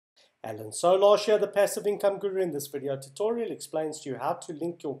Alan Solarsh here, the Passive Income Guru. In this video tutorial explains to you how to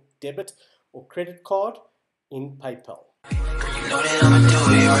link your debit or credit card in PayPal.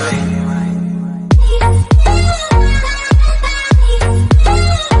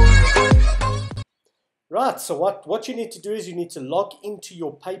 Right, so what you need to do is you need to log into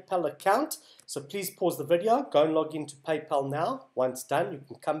your PayPal account. So please pause the video, go and log into PayPal now. Once done, you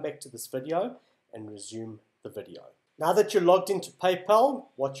can come back to this video and resume the video. Now that you're logged into PayPal,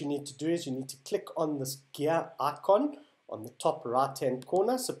 what you need to do is you need to click on this gear icon on the top right hand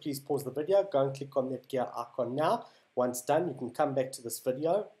corner. So please pause the video, go and click on that gear icon now. Once done, you can come back to this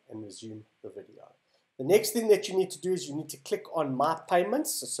video and resume the video. The next thing that you need to do is you need to click on My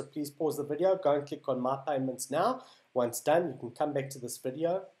Payments. So please pause the video, go and click on My Payments now. Once done, you can come back to this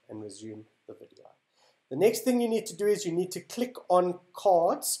video and resume the video. The next thing you need to do is you need to click on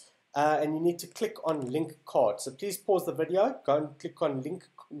Cards. And you need to click on Link Card. So please pause the video, go and click on Link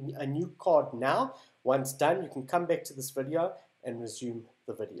a new card now. Once done, you can come back to this video and resume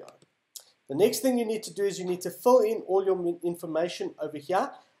the video. The next thing you need to do is you need to fill in all your information over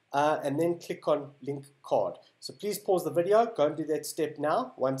here and then click on Link Card. So please pause the video, go and do that step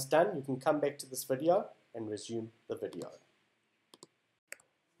now. Once done, you can come back to this video and resume the video.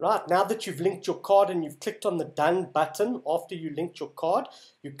 Right, now that you've linked your card and you've clicked on the Done button after you linked your card,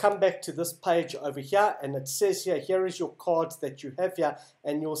 you come back to this page over here and it says here is your cards that you have here,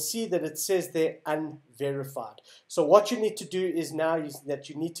 and you'll see that it says they're unverified. So what you need to do is now is that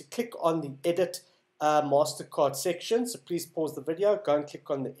you need to click on the Edit MasterCard section. So please pause the video, go and click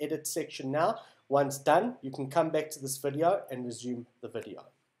on the Edit section now. Once done, you can come back to this video and resume the video.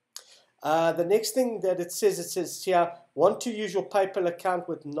 The next thing that it says here, want to use your PayPal account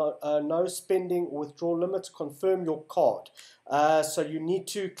with no spending or withdrawal limits, confirm your card. So you need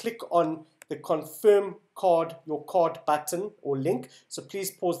to click on the confirm card, your card button or link. So please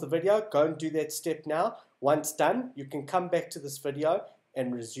pause the video, go and do that step now. Once done, you can come back to this video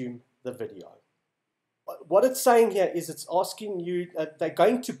and resume the video. What it's saying here is it's asking you, they're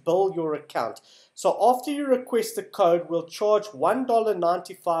going to bill your account. So after you request the code, we'll charge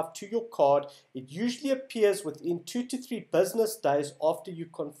 $1.95 to your card. It usually appears within 2 to 3 business days after you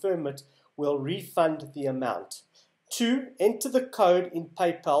confirm it. We'll refund the amount. 2. Enter the code in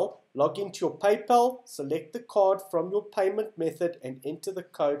PayPal. Log into your PayPal, select the card from your payment method and enter the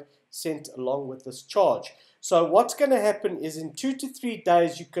code sent along with this charge. So what's going to happen is in 2 to 3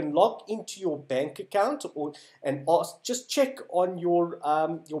 days you can log into your bank account and just check on your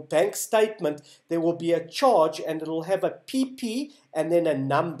bank statement. There will be a charge and it'll have a PP and then a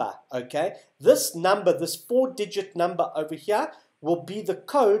number. Okay, this number, this 4-digit number over here, will be the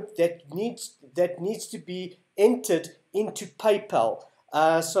code that needs to be entered into PayPal.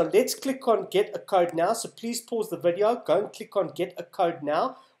 So let's click on Get a Code now. So please pause the video, go and click on Get a Code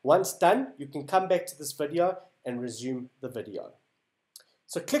now. Once done, you can come back to this video and resume the video.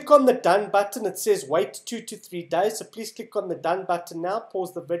 So click on the Done button. It says wait 2 to 3 days. So please click on the Done button now.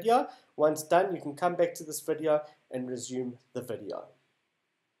 Pause the video. Once done, you can come back to this video and resume the video.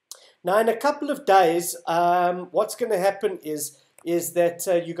 Now, in a couple of days, what's going to happen is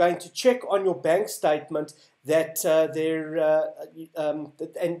that you're going to check on your bank statement that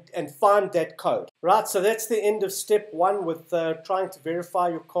and find that code. Right, so that's the end of step 1 with trying to verify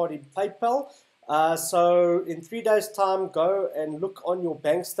your card in PayPal. So in 3 days time, go and look on your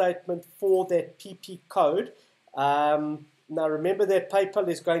bank statement for that PP code. Now remember that PayPal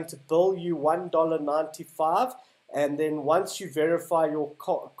is going to bill you $1.95, and then once you verify your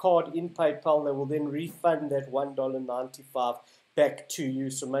card in PayPal, they will then refund that $1.95 back to you.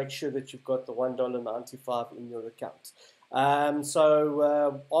 So make sure that you've got the $1.95 in your account.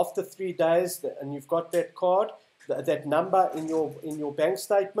 So after 3 days and you've got that card, that number in your bank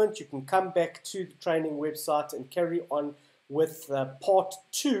statement, you can come back to the training website and carry on with part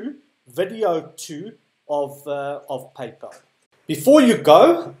 2, video 2 of PayPal. Before you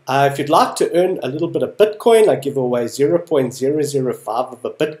go, if you'd like to earn a little bit of Bitcoin, I give away 0.005 of a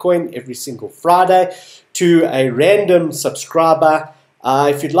Bitcoin every single Friday to a random subscriber.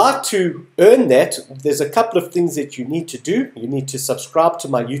 If you'd like to earn that, there's a couple of things that you need to do. You need to subscribe to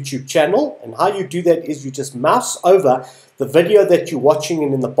my YouTube channel, and how you do that is you just mouse over the video that you're watching,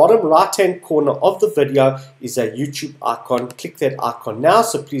 and in the bottom right hand corner of the video is a YouTube icon. Click that icon now.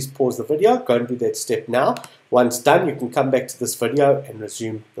 So please pause the video, go and do that step now. Once done, you can come back to this video and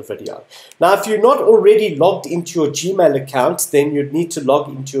resume the video. Now, if you're not already logged into your Gmail account, then you'd need to log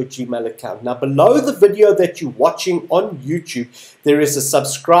into your Gmail account. Now, below the video that you're watching on YouTube, there is a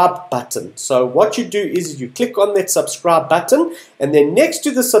subscribe button. So what you do is you click on that subscribe button, and then next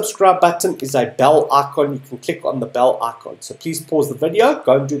to the subscribe button is a bell icon. You can click on the bell icon. icon. So please pause the video,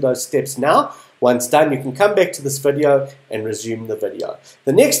 go and do those steps now. Once done, you can come back to this video and resume the video.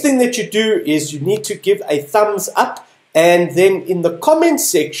 The next thing that you do is you need to give a thumbs up, and then in the comment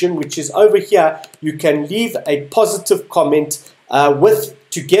section, which is over here, you can leave a positive comment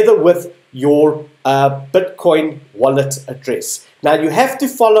together with your Bitcoin wallet address. Now you have to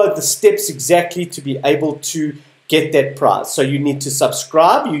follow the steps exactly to be able to get that prize. So you need to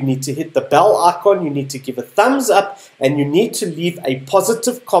subscribe, you need to hit the bell icon, you need to give a thumbs up, and you need to leave a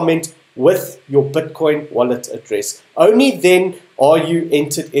positive comment with your Bitcoin wallet address. Only then are you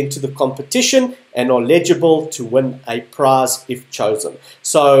entered into the competition and are eligible to win a prize if chosen.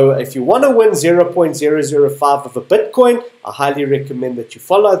 So if you want to win 0.005 of a Bitcoin, I highly recommend that you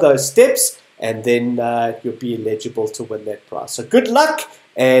follow those steps, and then you'll be eligible to win that prize. So good luck,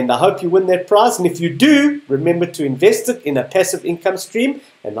 and I hope you win that prize. And if you do, remember to invest it in a passive income stream,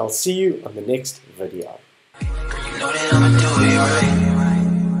 and I'll see you on the next video.